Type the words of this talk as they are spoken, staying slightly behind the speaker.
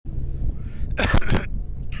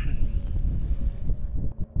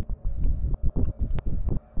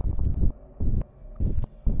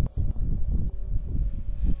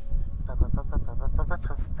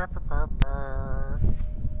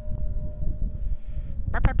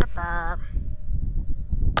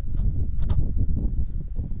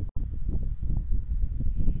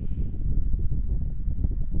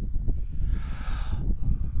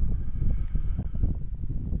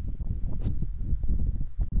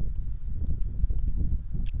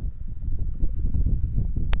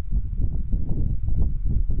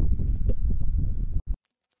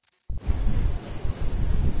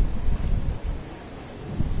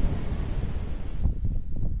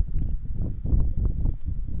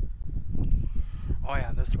Oh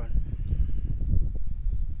yeah, this one.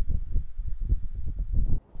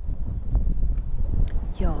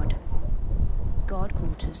 Yard. Guard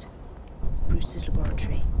quarters. Brewster's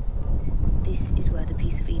laboratory. This is where the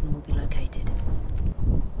Piece of Eden will be located.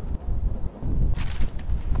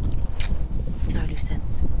 No loose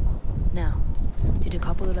ends. Now, to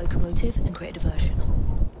decouple the locomotive and create a diversion.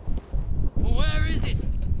 Well, where is it?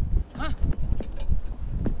 Huh?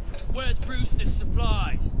 Where's Brewster's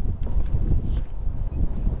supplies?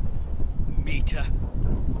 Meter.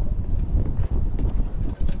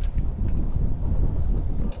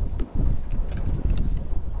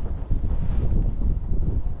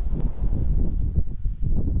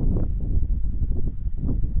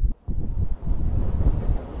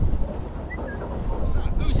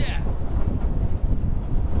 Who's there?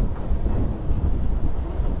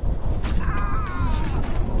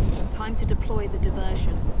 Time to deploy the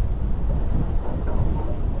diversion.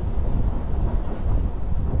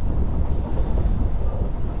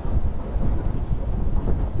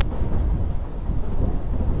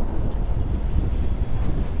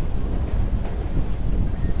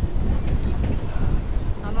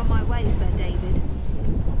 I'm on my way, Sir David.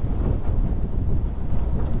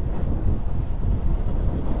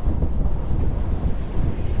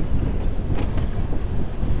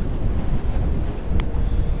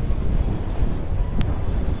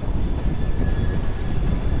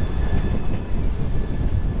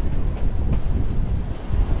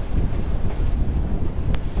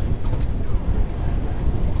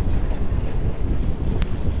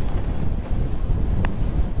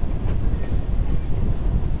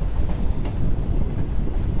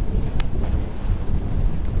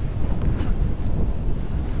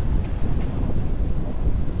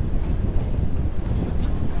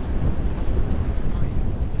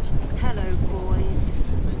 Hello, boys.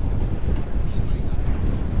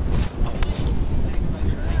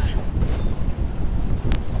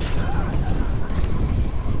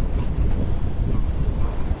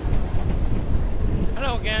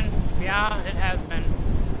 Hello again. Yeah, it has been.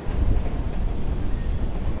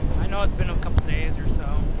 I know it's been a couple days or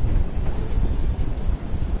so.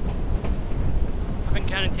 I've been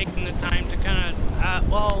kind of taking the time to kind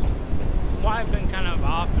of, well, why I've been kind of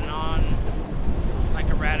off and on, like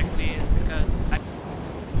erratically, is because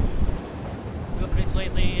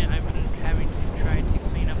lately I've been having to try to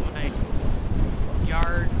clean up my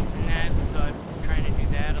yard and that, so I'm trying to do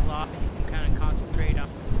that a lot and kind of concentrate on,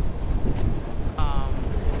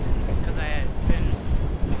 because I had been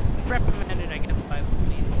reprimanded, I guess, by the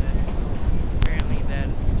police that apparently that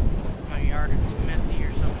my yard is too messy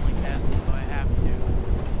or something like that, so I have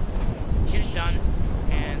to get it done,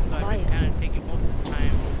 and so I've been kind of taking most of the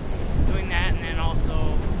time doing that, and then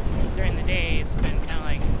also during the day it's been kind of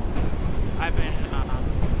like I've been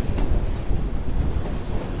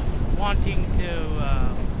wanting to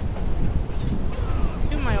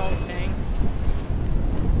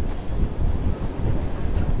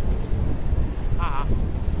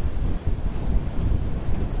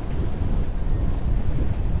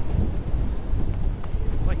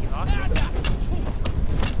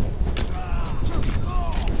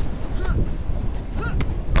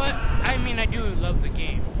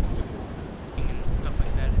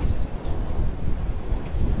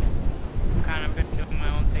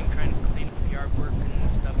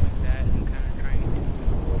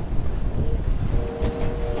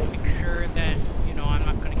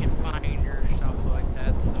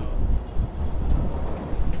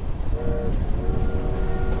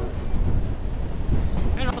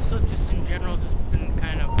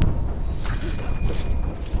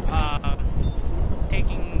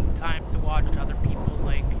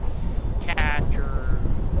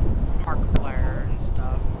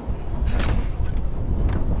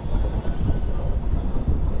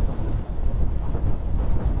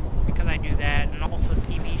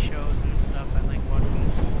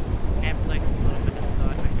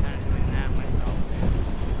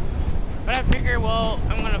I figure, well,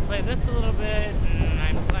 I'm gonna play this a little bit, and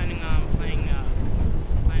I'm planning on playing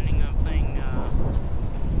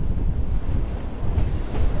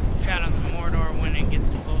Shadows of Mordor when it gets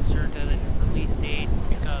closer to the release date,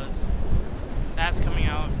 because that's coming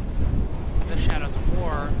out. The Shadows of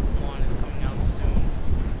War one is coming out soon.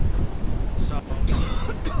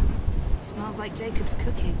 So, Smells like Jacob's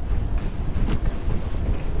cooking.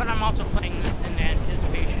 but I'm also playing this in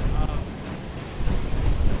anticipation of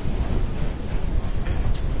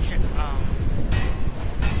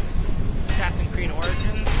Assassin's Creed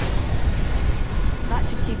Origins. That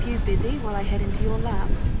should keep you busy while I head into your lab.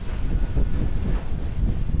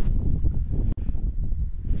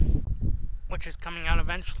 Which is coming out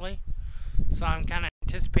eventually. So I'm kind of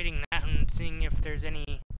anticipating that and seeing if there's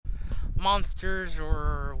any monsters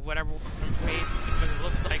or whatever from face, because it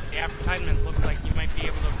looks like the advertisement looks like you might be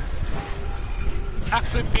able to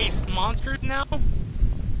actually face monsters now.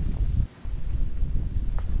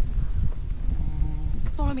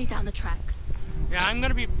 Follow me down the tracks. Yeah, I'm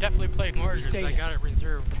gonna be definitely playing Origins. Stay I got it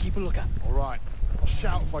reserved. Keep a lookout. All right. I'll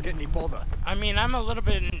shout if I get any bother. I mean, I'm a little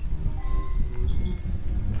bit.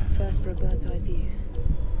 First for a bird's eye view.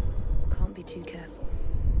 Can't be too careful.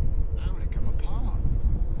 How would it come apart?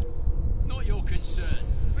 Not your concern.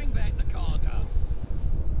 Bring back the cargo.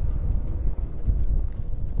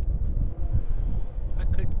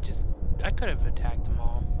 I could have attacked them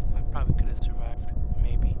all. I probably could have survived.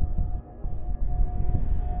 Maybe.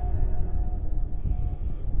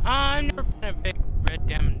 I've never been a big Red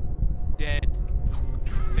Dead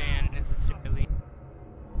fan necessarily.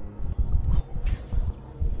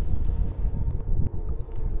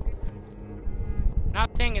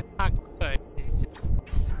 Not saying it's not good. It's just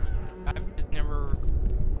I've just never.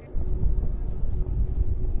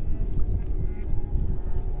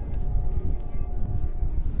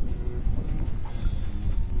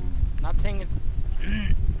 Not saying it's.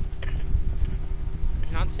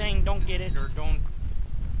 Not saying don't get it or don't.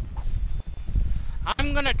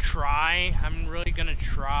 I'm gonna try. I'm really gonna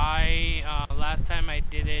try. Last time I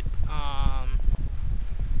did it,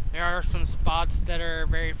 there are some spots that are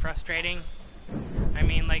very frustrating. I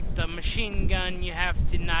mean, like the machine gun, you have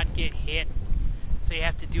to not get hit, so you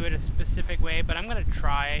have to do it a specific way. But I'm gonna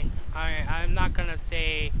try. I'm not gonna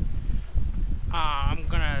say I'm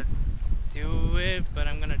gonna do it, but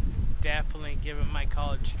I'm gonna definitely give it my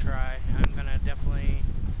college try. I'm gonna definitely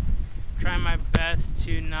try my best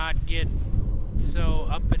to not get so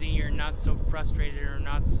uppity or not so frustrated or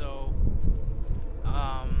not so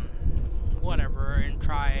whatever, and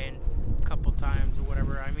try a couple times or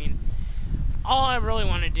whatever. I mean, all I really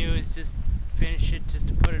want to do is just finish it, just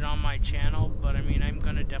to put it on my channel. But I mean, I'm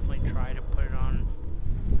gonna definitely try to put it on,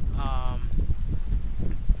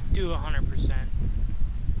 do 100%.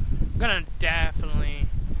 I'm gonna definitely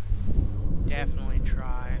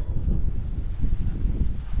try.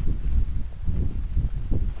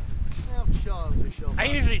 How childish of I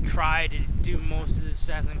her. usually try to do most of the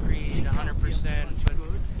Assassin's Creed 100%, but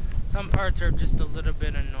some parts are just a little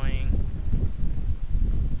bit annoying.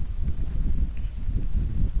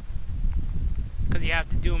 Because you have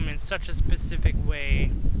to do them in such a specific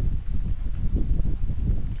way.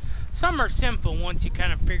 Some are simple once you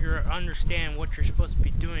kind of understand what you're supposed to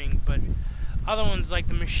be doing, but other ones, like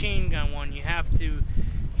the machine gun one, you have to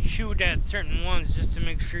shoot at certain ones just to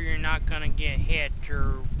make sure you're not gonna get hit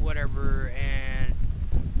or whatever, and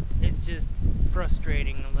it's just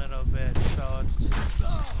frustrating a little bit. So it's just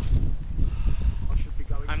I should be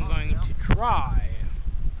going I'm home going now. to try.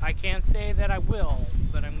 I can't say that I will,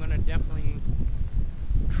 but I'm gonna definitely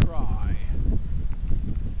try.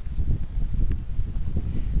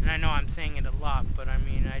 And I know I'm saying it a lot, but I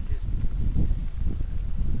mean,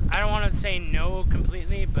 I don't want to say no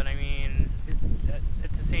completely, but I mean,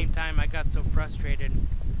 at the same time, I got so frustrated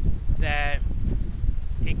that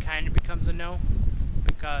it kind of becomes a no,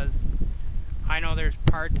 because I know there's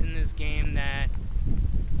parts in this game that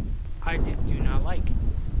I just do not like.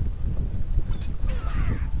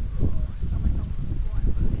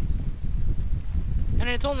 And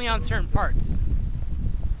it's only on certain parts.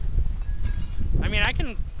 I mean, I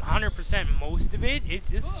can 100% most of it, it's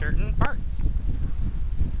just certain parts.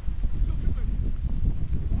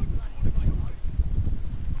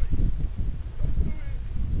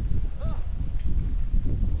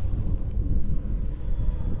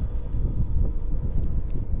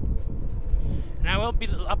 And I will be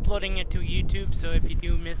uploading it to YouTube, so if you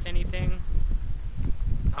do miss anything,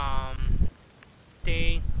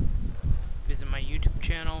 visit my YouTube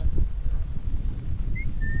channel.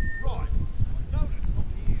 Right. I know that's not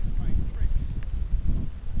the ears playing tricks.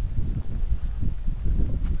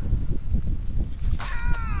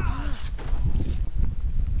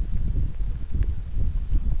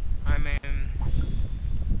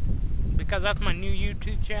 because that's my new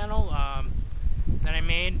YouTube channel that I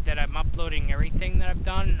made, that I'm uploading everything that I've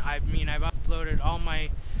done. I mean, I've uploaded all my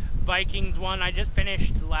Vikings one. I just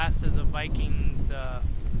finished the last of the Vikings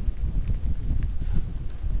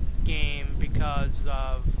game because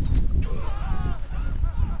of...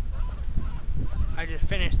 I just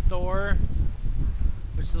finished Thor,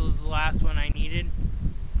 which was the last one I needed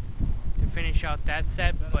to finish out that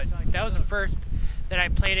set, but that was the first that I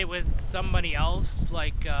played it with somebody else,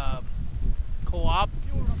 like co-op,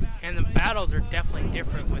 and the battles are definitely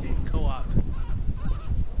different with co-op.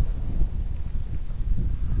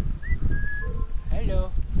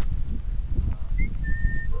 Hello.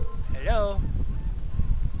 Hello.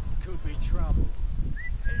 Could be trouble.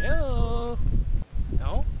 Hello.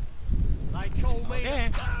 No? They told me. Okay.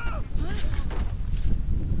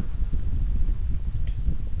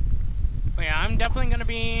 But yeah, I'm definitely gonna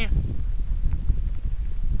be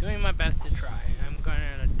doing my best to try. I'm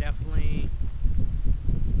gonna definitely.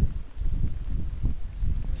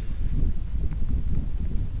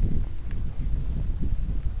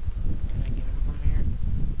 Can I get him from here?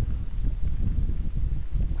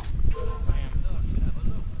 Bam.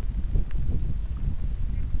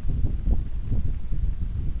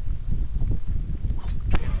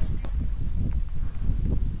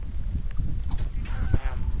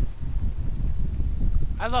 Bam.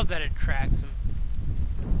 I love that it tracks him.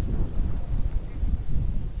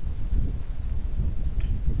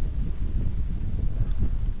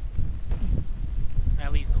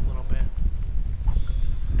 At least a little bit.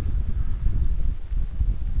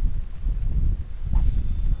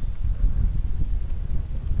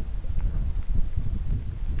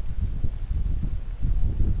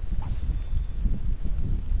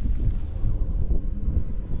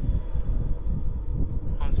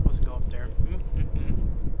 I'm supposed to go up there.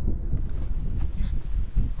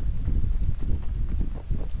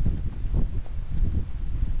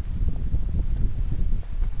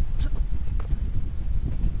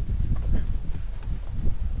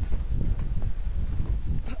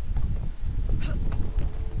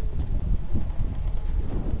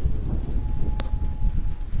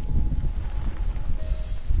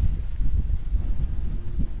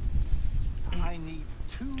 I need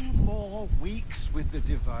 2 more weeks with the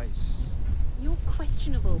device. Your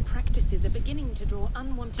questionable practices are beginning to draw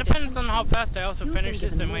unwanted Depends attention. on how fast I also You've been finish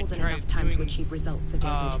this. given I more might than try enough time to doing achieve results, Sir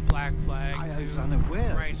David. Black Flag. I was to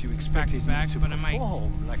unaware right that you back expected back, me to but I might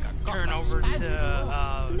perform like a turn goddess. over to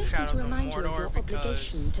Permit me Shadows to of remind you of Mordor your because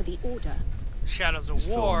obligation to the Order. Shadows of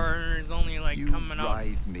So, War is only like You coming up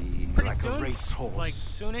ride me pretty like soon, a racehorse. like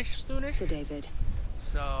soonish. Sir David,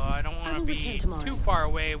 So I don't I want to will be return tomorrow. too far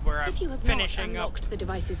away where I'm if you have not finishing up. unlocked the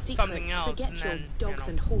device's something secrets, else, forget and your then, dogs you know.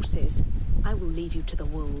 and horses. I will leave you to the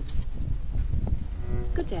wolves.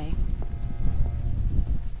 Good day.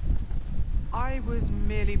 I was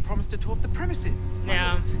merely promised a tour of the premises. my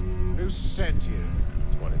Yeah. lords. Who sent you?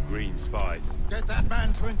 It's one of Green's spies. Get that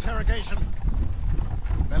man to interrogation.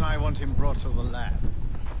 Then I want him brought to the lab.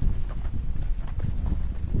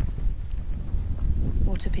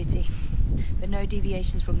 What a pity. But no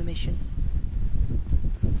deviations from the mission.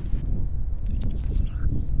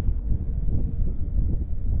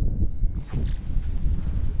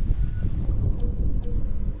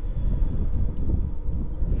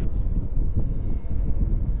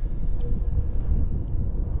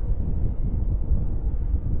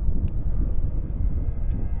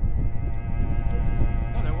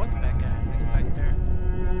 Oh, there was a bad guy. He's back there.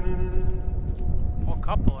 Well, a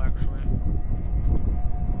couple actually.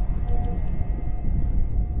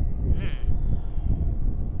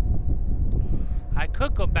 I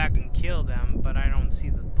could go back and kill them, but I don't see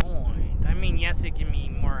the point. I mean, yes, it give me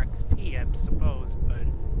more XP, I suppose, but